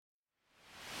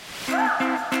All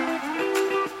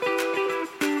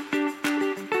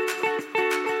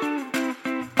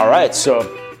right, so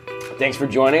thanks for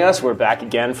joining us. We're back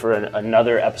again for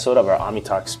another episode of our Omni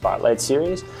Talk Spotlight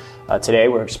series. Today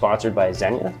we're sponsored by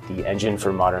Xenia, the engine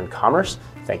for modern commerce.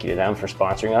 Thank you to them for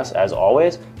sponsoring us, as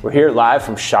always. We're here live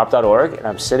from shop.org, and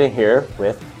I'm sitting here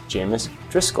with Jamus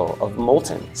Driscoll of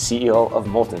Moltin, CEO of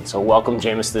Moltin. So welcome,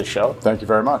 Jamus, to the show. Thank you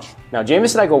very much. Now,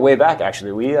 Jamus and I go way back,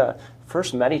 actually. We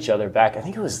first met each other back, I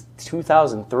think it was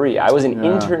 2003. I was an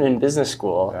intern in business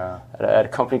school at a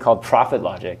company called Profit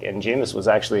Logic, and Jamus was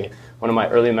actually one of my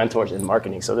early mentors in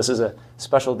marketing. So this is a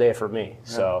special day for me. Yeah.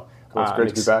 So well, it's great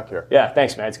to be back here. Yeah,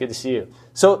 thanks, man. It's good to see you.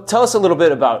 So tell us a little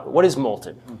bit about what is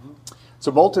Moltin?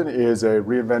 So Moltin is a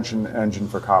reinvention engine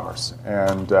for commerce,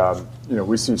 and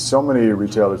we see so many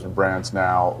retailers and brands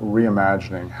now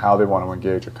reimagining how they want to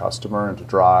engage a customer and to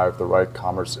drive the right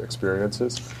commerce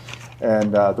experiences.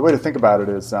 And the way to think about it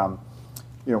is,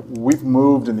 we've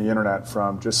moved in the internet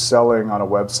from just selling on a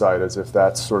website as if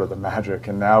that's sort of the magic,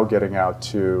 and now getting out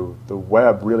to the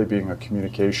web really being a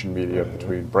communication medium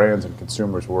between brands and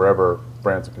consumers wherever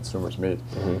brands and consumers meet.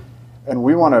 And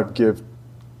we want to give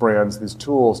brands these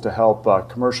tools to help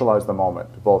commercialize the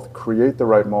moment, to both create the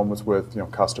right moments with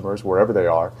customers wherever they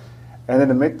are, and then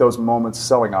to make those moments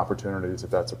selling opportunities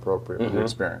if that's appropriate for the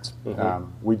experience.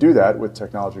 We do that with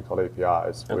technology called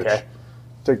APIs, which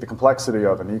take the complexity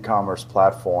of an e-commerce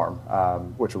platform,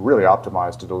 which are really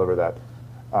optimized to deliver that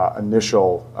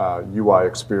initial UI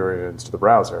experience to the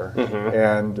browser,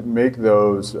 and make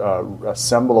those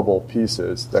assemblable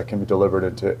pieces that can be delivered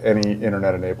into any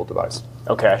internet-enabled device,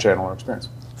 channel or experience.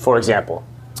 For example?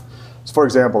 So for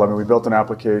example, we built an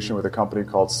application with a company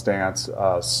called Stance,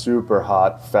 a super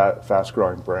hot,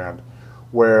 fast-growing brand,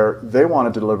 where they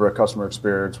wanted to deliver a customer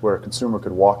experience where a consumer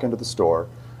could walk into the store,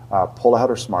 pull out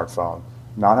her smartphone,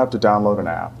 not have to download an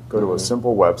app, go to a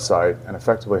simple website, and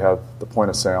effectively have the point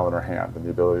of sale in her hand and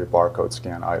the ability to barcode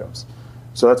scan items.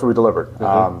 So that's what we delivered.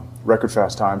 Record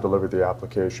fast time, delivered the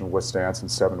application with Stance in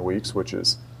 7 weeks, which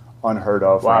is unheard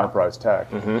of for enterprise tech.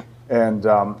 And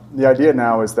the idea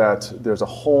now is that there's a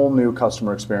whole new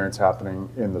customer experience happening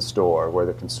in the store where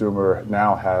the consumer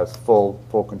now has full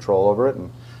control over it,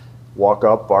 and walk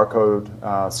up, barcode,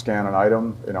 scan an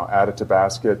item, add it to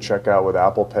basket, check out with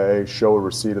Apple Pay, show a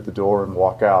receipt at the door, and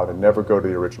walk out, and never go to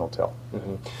the original till.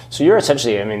 So you're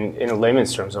essentially, in a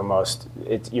layman's terms almost,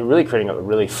 you're really creating a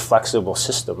really flexible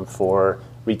system for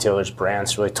retailers,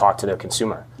 brands to really talk to their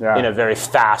consumer in a very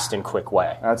fast and quick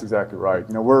way. That's exactly right.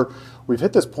 We've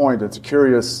hit this point. It's a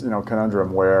curious,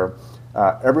 conundrum where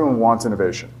everyone wants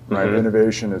innovation, right?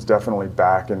 Innovation is definitely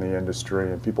back in the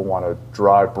industry, and people want to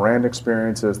drive brand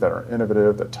experiences that are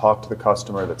innovative, that talk to the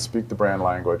customer, that speak the brand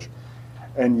language.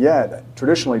 And yet,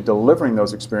 traditionally, delivering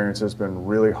those experiences has been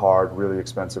really hard, really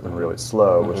expensive, and really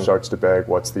slow, which starts to beg,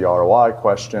 what's the ROI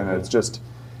question? And it's just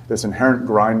this inherent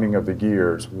grinding of the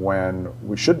gears when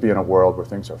we should be in a world where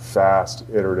things are fast,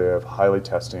 iterative, highly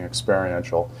testing,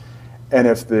 experiential. And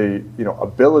if the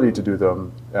ability to do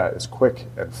them is quick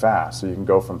and fast, so you can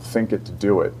go from think it to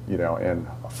do it, in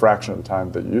a fraction of the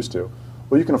time that you used to,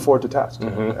 well, you can afford to test.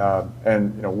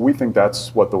 And we think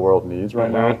that's what the world needs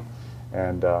right now.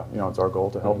 And it's our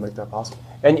goal to help make that possible.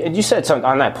 And you said something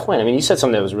on that point. You said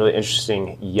something that was really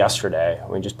interesting yesterday.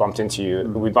 We just bumped into you.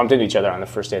 We bumped into each other on the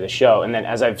first day of the show. And then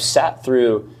as I've sat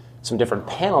through some different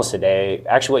panels today,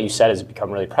 actually what you said has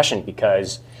become really prescient,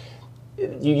 because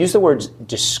you use the words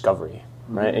discovery,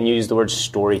 right? And you use the word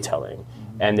storytelling.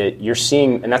 And that you're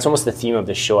seeing, and that's almost the theme of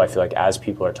the show, I feel like, as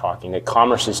people are talking, that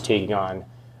commerce is taking on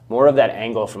more of that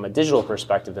angle from a digital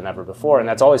perspective than ever before. And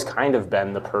that's always kind of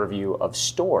been the purview of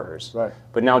stores. Right.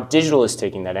 But now digital is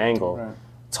taking that angle. Right.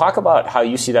 Talk about how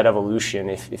you see that evolution,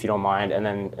 if you don't mind,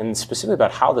 and specifically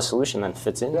about how the solution then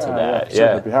fits into that.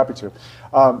 Yeah, I'd be happy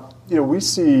to. We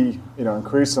see,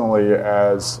 increasingly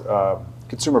as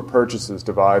consumer purchases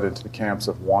divide into the camps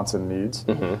of wants and needs.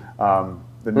 The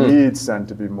needs tend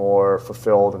to be more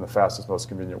fulfilled in the fastest, most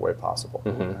convenient way possible.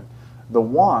 Right? The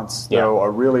wants, though,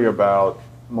 are really about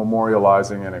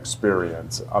memorializing an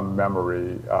experience, a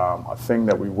memory, a thing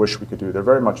that we wish we could do. They're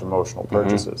very much emotional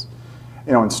purchases.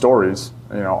 And stories,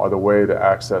 are the way to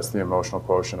access the emotional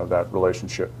quotient of that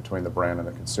relationship between the brand and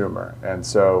the consumer. And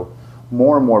so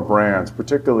more and more brands,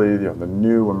 particularly the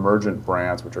new emergent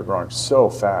brands, which are growing so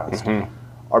fast,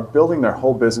 are building their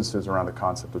whole businesses around the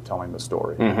concept of telling the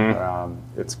story.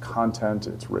 It's content,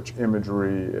 it's rich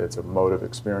imagery, it's emotive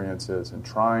experiences, and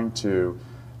trying to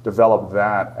develop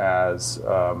that as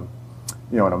an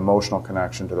emotional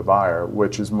connection to the buyer,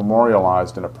 which is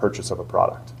memorialized in a purchase of a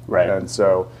product. Right. And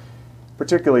so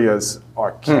particularly as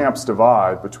our camps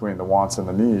divide between the wants and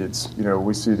the needs,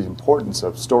 we see the importance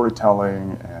of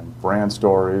storytelling and brand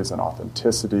stories and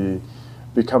authenticity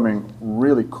becoming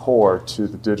really core to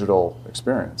the digital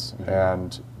experience.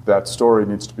 And that story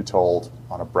needs to be told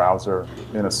on a browser,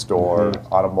 in a store,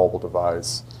 on a mobile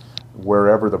device,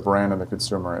 wherever the brand and the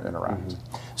consumer interact.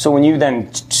 So when you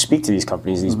then speak to these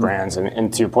companies, these brands,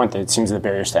 and to your point, that it seems the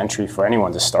barriers to entry for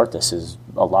anyone to start this is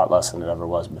a lot less than it ever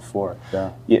was before. Yeah.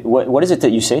 What is it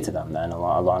that you say to them then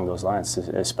along those lines,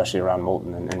 especially around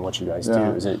Moltin and what you guys do?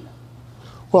 Is it?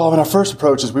 Well, our first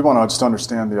approach is we want to just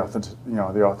understand the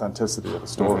authenticity of the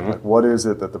story. Like, what is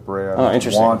it that the brand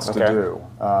wants to do?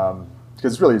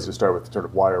 Because it's really easy to start with sort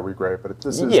of why are we great, but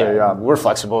this is we're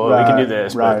flexible. We can do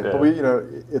this, right? But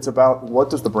it's about what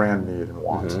does the brand need and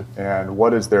want, and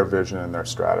what is their vision and their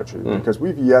strategy. Because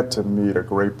we've yet to meet a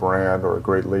great brand or a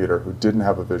great leader who didn't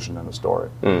have a vision and a story.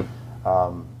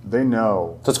 They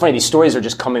know. So it's funny. These stories are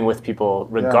just coming with people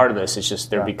regardless. It's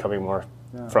just they're becoming more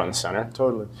front and center.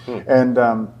 Totally.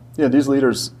 And these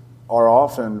leaders are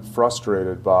often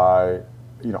frustrated by.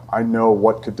 I know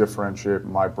what could differentiate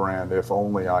my brand if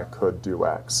only I could do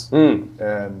X.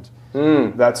 And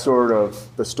that's sort of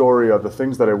the story of the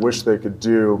things that I wish they could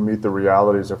do meet the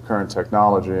realities of current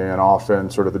technology, and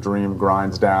often sort of the dream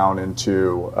grinds down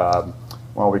into,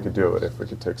 we could do it if we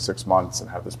could take 6 months and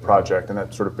have this project, and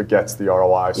that sort of begets the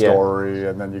ROI story,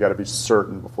 and then you got to be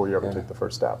certain before you ever take the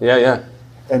first step.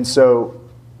 And so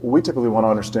we typically want to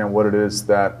understand what it is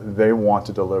that they want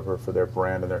to deliver for their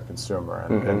brand and their consumer,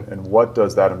 and what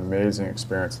does that amazing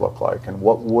experience look like, and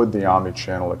what would the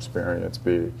omni-channel experience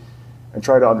be, and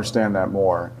try to understand that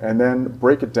more, and then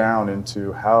break it down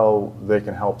into how they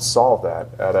can help solve that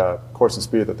at a course and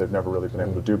speed that they've never really been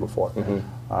able to do before.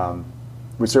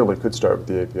 We certainly could start with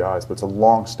the APIs, but it's a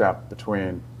long step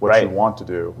between what you want to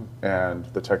do and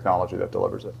the technology that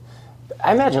delivers it.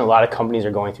 I imagine a lot of companies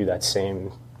are going through that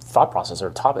same thought process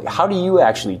or topic. How do you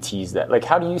actually tease that? Like,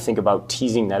 how do you think about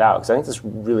teasing that out? Because I think that's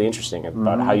really interesting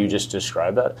about how you just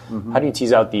described that. How do you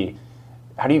tease out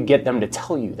how do you get them to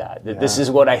tell you that this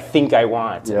is what I think I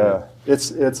want?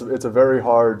 It's a very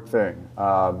hard thing.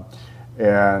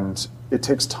 And it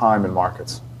takes time in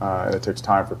markets. And it takes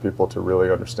time for people to really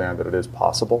understand that it is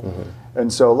possible.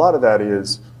 And so a lot of that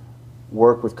is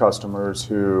work with customers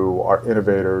who are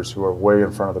innovators, who are way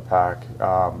in front of the pack,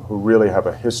 who really have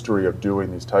a history of doing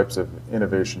these types of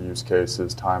innovation use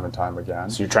cases time and time again.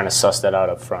 So you're trying to suss that out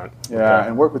up front.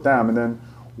 And work with them. And then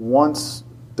once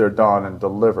they're done and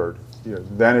delivered,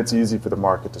 then it's easy for the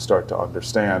market to start to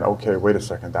understand, okay, wait a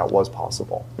second, that was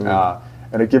possible.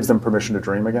 And it gives them permission to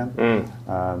dream again.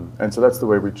 And so that's the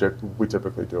way we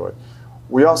typically do it.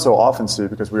 We also often see,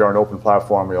 because we are an open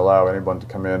platform, we allow anyone to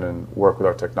come in and work with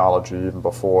our technology even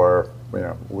before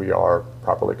we are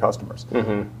properly customers.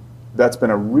 That's been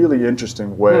a really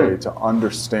interesting way to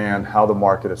understand how the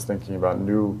market is thinking about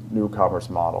new commerce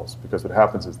models. Because what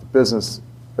happens is the business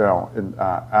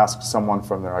asks someone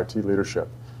from their IT leadership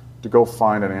to go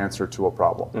find an answer to a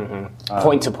problem.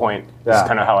 Point to point is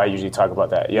kind of how I usually talk about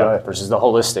that. Versus the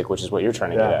holistic, which is what you're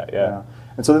trying to get at.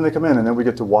 And so then they come in, and then we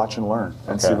get to watch and learn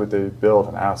and see what they build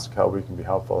and ask how we can be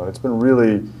helpful. And it's been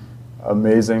really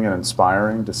amazing and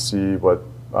inspiring to see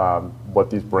what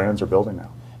these brands are building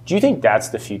now. Do you think that's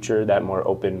the future, that more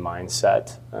open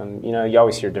mindset? You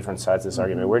always hear different sides of this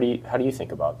argument. How do you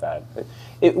think about that?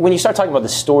 When you start talking about the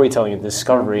storytelling and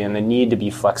discovery and the need to be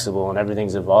flexible and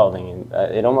everything's evolving,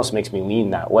 it almost makes me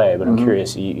lean that way. But I'm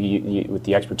curious, you, with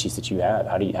the expertise that you have,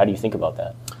 how do you think about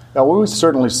that? Now, we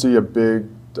certainly see a big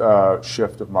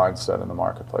shift of mindset in the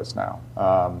marketplace now,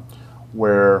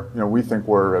 where we think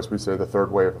we're, as we say, the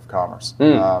third wave of commerce.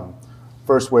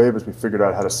 First wave is we figured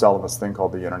out how to sell on this thing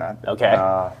called the internet.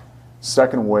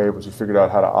 Second wave was we figured out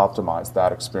how to optimize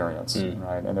that experience,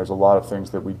 right? And there's a lot of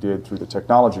things that we did through the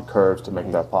technology curves to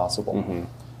make that possible.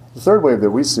 The third wave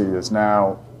that we see is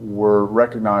now we're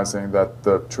recognizing that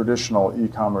the traditional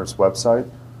e-commerce website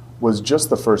was just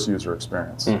the first user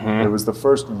experience. It was the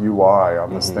first UI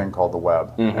on this thing called the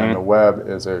web. And the web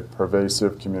is a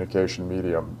pervasive communication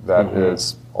medium that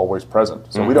is always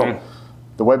present. So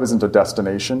the web isn't a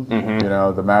destination.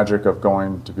 The magic of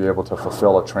going to be able to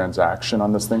fulfill a transaction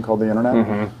on this thing called the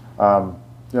internet,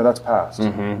 that's past.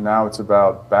 Now it's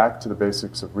about back to the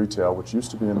basics of retail, which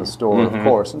used to be in the store, of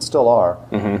course, and still are,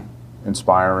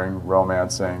 inspiring,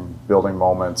 romancing, building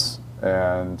moments,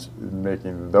 and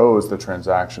making those the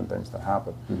transaction things that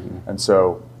happen. And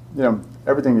so,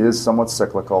 everything is somewhat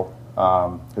cyclical.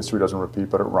 History doesn't repeat,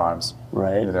 but it rhymes.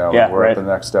 Right. We're at the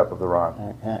next step of the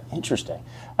rhyme. Interesting.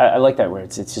 I like that word.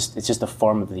 It's just a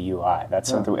form of the UI. That's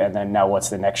something. And then now, what's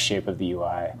the next shape of the UI?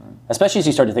 Right. Especially as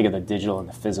you start to think of the digital and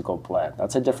the physical blend.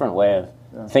 That's a different way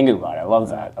of thinking about it. I love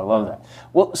that.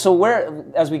 Well, so where,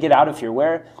 as we get out of here,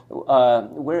 where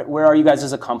are you guys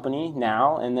as a company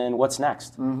now? And then what's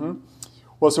next? Mm-hmm.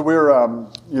 Well, so we're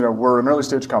an early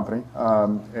stage company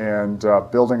and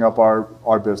building up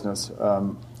our business.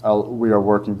 We are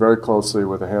working very closely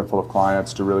with a handful of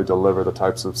clients to really deliver the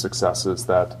types of successes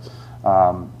that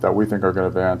we think are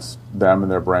going to advance them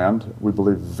and their brand. We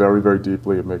believe very, very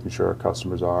deeply in making sure our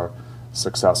customers are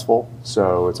successful.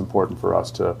 So it's important for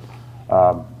us to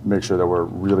make sure that we're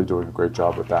really doing a great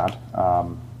job with that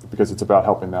because it's about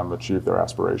helping them achieve their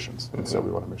aspirations. And so we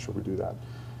want to make sure we do that.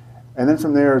 And then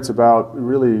from there, it's about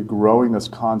really growing this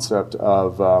concept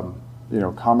of,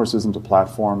 commerce isn't a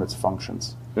platform, it's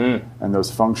functions. And those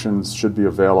functions should be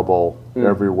available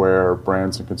everywhere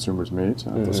brands and consumers meet.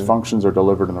 And if those functions are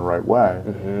delivered in the right way,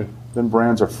 then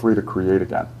brands are free to create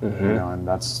again. And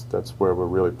that's where we're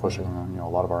really pushing a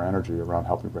lot of our energy around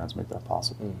helping brands make that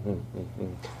possible.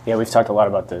 Yeah, we've talked a lot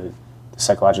about the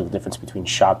psychological difference between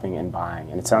shopping and buying.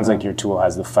 And it sounds like your tool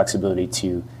has the flexibility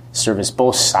to service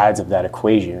both sides of that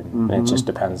equation. And it just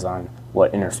depends on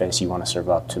what interface you want to serve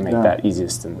up to make that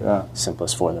easiest and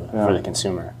simplest for the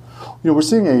consumer. We're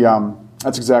seeing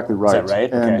that's exactly right. Is that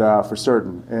right? And okay. For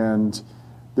certain. And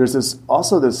there's this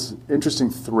interesting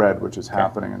thread which is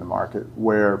happening in the market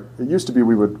where it used to be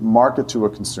we would market to a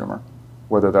consumer,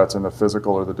 whether that's in the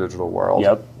physical or the digital world,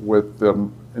 with the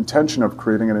intention of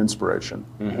creating an inspiration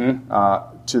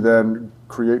to then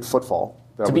create footfall.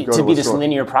 To be this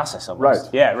linear process almost.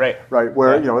 Right. Yeah, right. Right,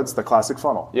 where it's the classic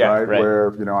funnel, right?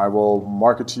 Where I will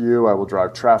market to you, I will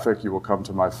drive traffic, you will come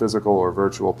to my physical or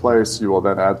virtual place, you will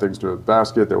then add things to a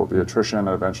basket, there will be attrition, and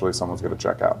eventually someone's going to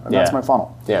check out. And that's my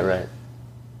funnel. Yeah, right.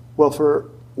 Well,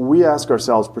 we ask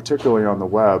ourselves, particularly on the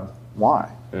web, why?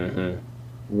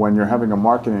 When you're having a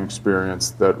marketing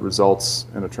experience that results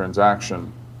in a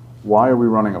transaction, why are we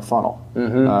running a funnel?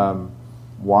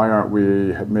 Why aren't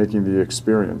we making the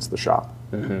experience the shop?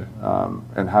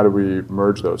 And how do we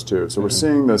merge those two? So we're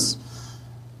seeing this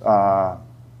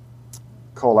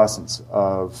coalescence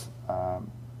of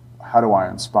how do I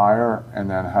inspire and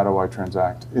then how do I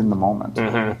transact in the moment?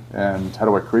 And how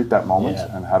do I create that moment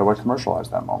and how do I commercialize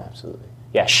that moment? Absolutely.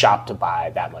 Yeah, shop to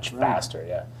buy that much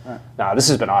faster, Right. No, this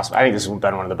has been awesome. I think this has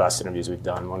been one of the best interviews we've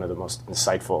done, one of the most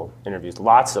insightful interviews.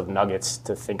 Lots of nuggets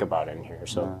to think about in here,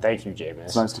 so thank you, Jamus.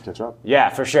 It's nice to catch up. Yeah,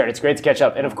 for sure. It's great to catch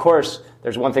up. And of course,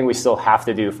 there's one thing we still have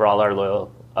to do for all our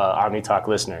loyal Omni Talk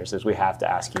listeners is we have to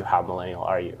ask you, how millennial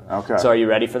are you? Okay. So are you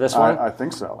ready for this one? I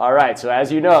think so. All right. So as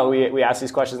you know, we ask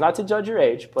these questions not to judge your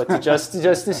age, but to just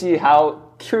to see how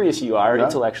curious you are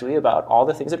intellectually about all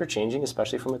the things that are changing,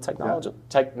 especially from a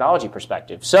technology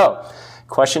perspective. So,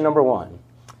 question number 1.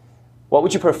 What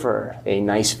would you prefer, a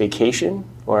nice vacation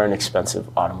or an expensive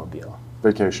automobile?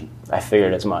 Vacation. I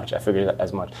figured as much.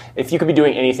 If you could be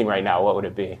doing anything right now, what would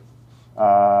it be?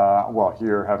 Well,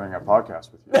 here having a podcast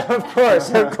with you. Of course.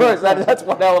 That's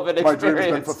one hell of an experience. My dream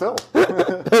has been fulfilled.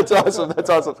 That's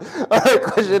awesome. All right,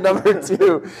 question number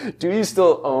 2. Do you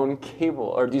still own cable,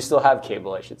 or do you still have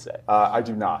cable, I should say? I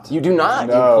do not. You do not?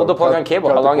 No, you pulled the plug on cable.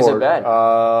 How long has it been?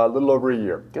 A little over a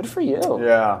year. Good for you.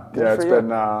 Yeah. It's been...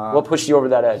 What pushed you over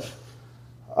that edge?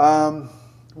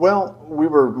 Well, we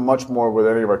were much more with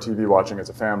any of our TV watching as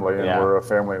a family, and we're a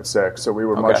family of 6, so we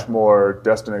were much more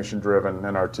destination-driven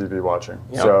in our TV watching,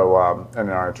 so and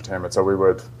in our entertainment. So we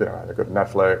would, either go to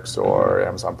Netflix or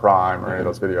Amazon Prime or any of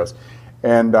those videos,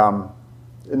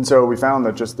 and so we found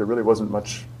that just there really wasn't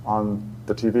much on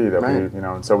the TV that we,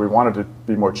 and so we wanted to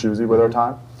be more choosy with our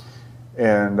time,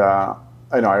 and.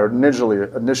 I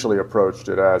initially approached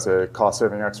it as a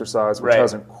cost-saving exercise, which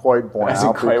hasn't quite borne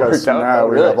out because now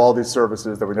we have all these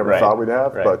services that we never thought we'd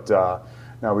have. But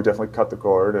now we definitely cut the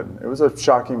cord, and it was a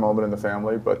shocking moment in the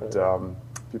family, but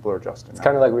people are adjusting. It's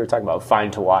kind of like we were talking about.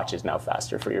 Fine to watch is now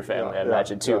faster for your family, I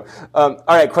imagine, too. All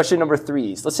right, question number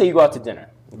 3. Let's say you go out to dinner,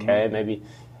 okay? Maybe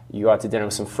you go out to dinner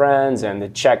with some friends, and the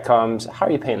check comes. How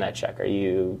are you paying that check? Are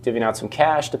you divvying out some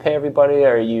cash to pay everybody,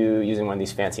 or are you using one of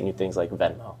these fancy new things like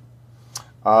Venmo?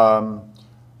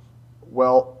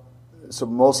 Well, so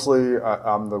mostly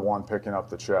I'm the one picking up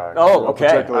the check. Oh, okay.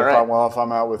 Particularly if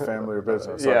I'm out with family or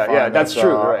business. That's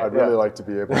true. I'd really like to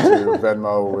be able to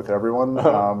Venmo with everyone.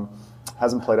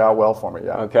 Hasn't played out well for me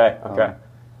yet. Okay.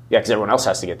 Yeah, because everyone else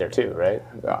has to get there too, right?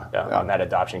 Yeah. On that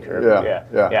adoption curve.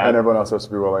 Yeah. And everyone else has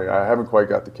to be willing. I haven't quite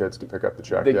got the kids to pick up the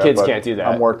check yet. The kids can't do that.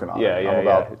 I'm working on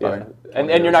it. And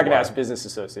you're not going to ask business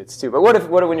associates too. But what if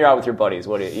when you're out with your buddies,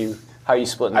 what do you How are you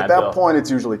splitting At that that bill? point, it's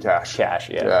usually cash. Cash,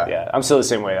 yeah. I'm still the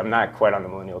same way. I'm not quite on the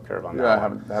millennial curve on that. Yeah, I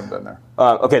haven't been there.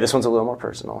 Okay, this one's a little more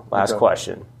personal. Last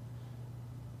question.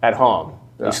 At home,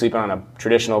 you sleeping on a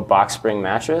traditional box spring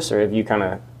mattress, or have you kind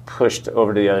of pushed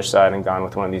over to the other side and gone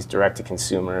with one of these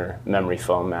direct-to-consumer memory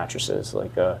foam mattresses,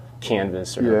 like a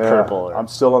Canvas or a Purple? Or... I'm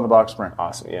still on the box spring.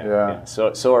 Awesome, yeah.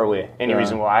 So are we. Any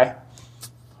reason why?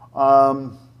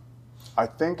 I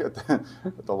think at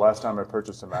the last time I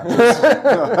purchased a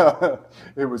mattress,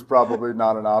 it was probably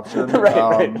not an option.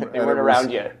 Right. They weren't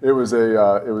around yet. It was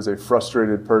a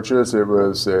frustrated purchase. It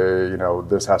was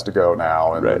this has to go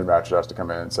now, and the new mattress has to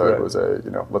come in. So it was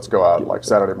let's go out like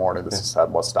Saturday morning. This is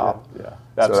must stop. Yeah.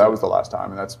 So that was the last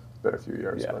time, and that's been a few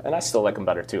years. Yeah, and I still like them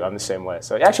better too. I'm the same way.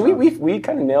 So actually, we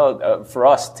kind of nailed for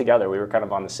us together. We were kind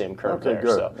of on the same curve there.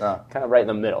 Good. So kind of right in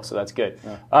the middle. So that's good.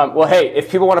 Yeah. Well, hey, if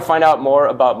people want to find out more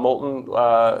about Moltin,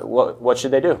 what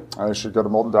should they do? You should go to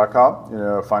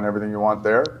moltin.com. Find everything you want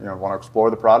there. Want to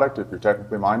explore the product. If you're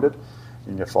technically minded, you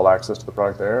can get full access to the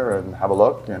product there and have a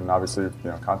look. And obviously,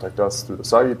 contact us through the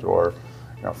site or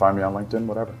find me on LinkedIn,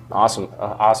 whatever.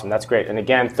 Awesome. That's great. And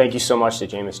again, thank you so much to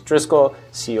Jamus Driscoll,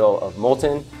 CEO of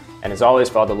Moltin. And as always,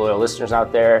 for all the loyal listeners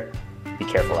out there, be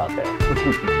careful out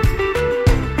there.